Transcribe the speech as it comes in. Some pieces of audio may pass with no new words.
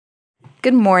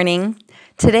Good morning.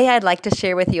 Today I'd like to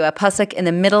share with you a pasuk in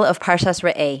the middle of Parshas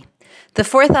Re'eh. The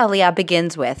fourth aliyah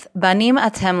begins with, Banim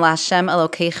atem laHashem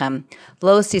Elokeichem,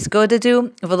 lo sisgodedu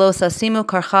v'lo sasimu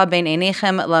karcha ben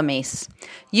einechem lames.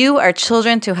 You are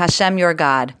children to Hashem your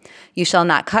God. You shall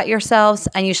not cut yourselves,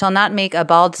 and you shall not make a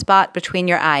bald spot between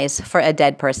your eyes for a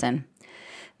dead person.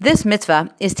 This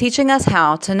mitzvah is teaching us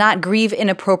how to not grieve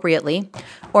inappropriately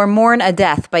or mourn a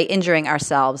death by injuring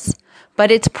ourselves. But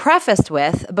it's prefaced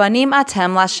with, Banim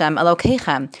atem laHashem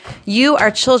Elokeichem. You are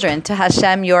children to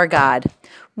Hashem your God.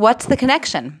 What's the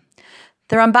connection?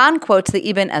 The Ramban quotes the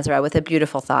Ibn Ezra with a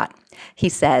beautiful thought. He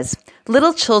says,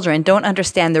 little children don't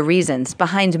understand the reasons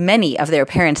behind many of their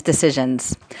parents'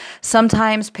 decisions.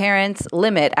 Sometimes parents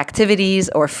limit activities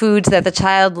or foods that the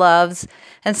child loves,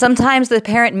 and sometimes the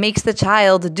parent makes the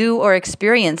child do or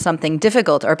experience something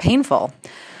difficult or painful.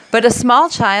 But a small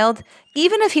child,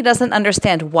 even if he doesn't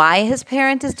understand why his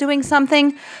parent is doing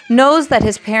something, knows that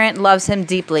his parent loves him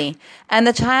deeply, and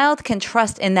the child can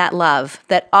trust in that love,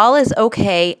 that all is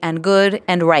okay and good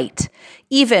and right,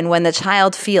 even when the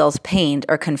child feels pained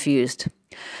or confused.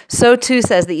 So too,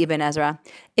 says the Ibn Ezra,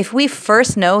 if we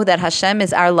first know that Hashem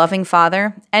is our loving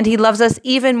Father, and He loves us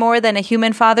even more than a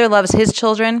human father loves his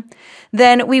children,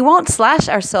 then we won't slash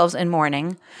ourselves in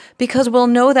mourning, because we'll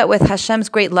know that with Hashem's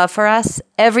great love for us,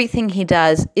 everything He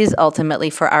does is ultimately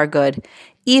for our good,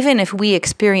 even if we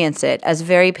experience it as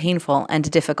very painful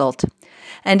and difficult.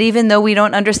 And even though we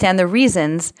don't understand the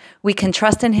reasons, we can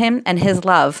trust in Him and His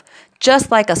love,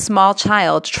 just like a small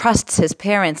child trusts his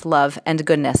parents' love and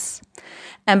goodness.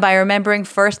 And by remembering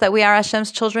first that we are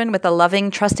Hashem's children with a loving,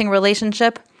 trusting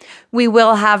relationship, we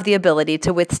will have the ability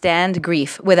to withstand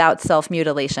grief without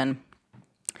self-mutilation.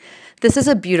 This is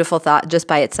a beautiful thought just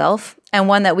by itself, and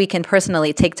one that we can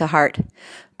personally take to heart.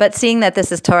 But seeing that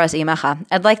this is Toras Imacha,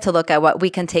 I'd like to look at what we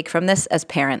can take from this as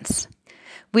parents.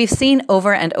 We've seen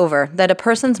over and over that a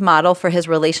person's model for his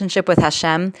relationship with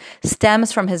Hashem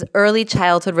stems from his early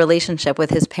childhood relationship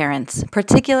with his parents,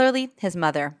 particularly his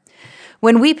mother.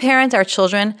 When we parent our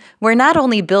children, we're not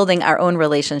only building our own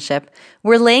relationship,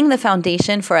 we're laying the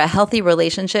foundation for a healthy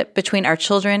relationship between our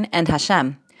children and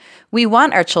Hashem. We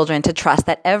want our children to trust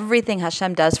that everything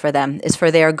Hashem does for them is for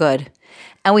their good.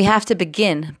 And we have to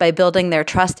begin by building their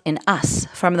trust in us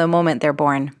from the moment they're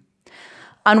born.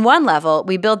 On one level,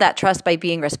 we build that trust by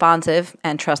being responsive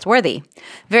and trustworthy.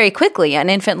 Very quickly, an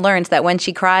infant learns that when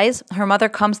she cries, her mother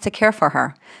comes to care for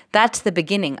her. That's the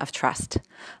beginning of trust.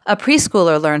 A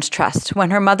preschooler learns trust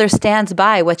when her mother stands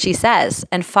by what she says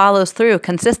and follows through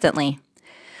consistently.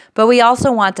 But we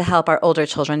also want to help our older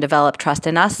children develop trust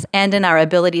in us and in our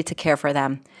ability to care for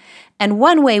them. And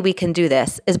one way we can do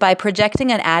this is by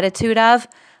projecting an attitude of,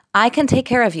 I can take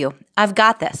care of you. I've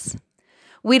got this.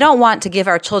 We don't want to give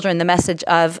our children the message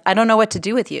of, I don't know what to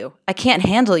do with you. I can't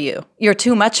handle you. You're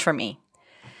too much for me.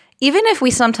 Even if we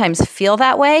sometimes feel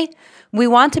that way, we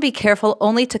want to be careful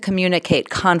only to communicate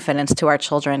confidence to our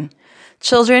children.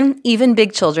 Children, even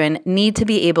big children, need to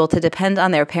be able to depend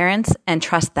on their parents and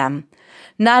trust them.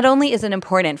 Not only is it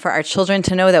important for our children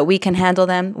to know that we can handle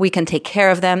them, we can take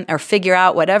care of them, or figure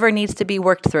out whatever needs to be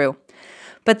worked through,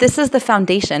 but this is the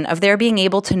foundation of their being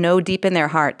able to know deep in their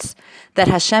hearts that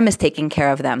Hashem is taking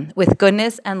care of them with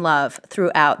goodness and love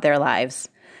throughout their lives.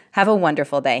 Have a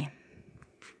wonderful day.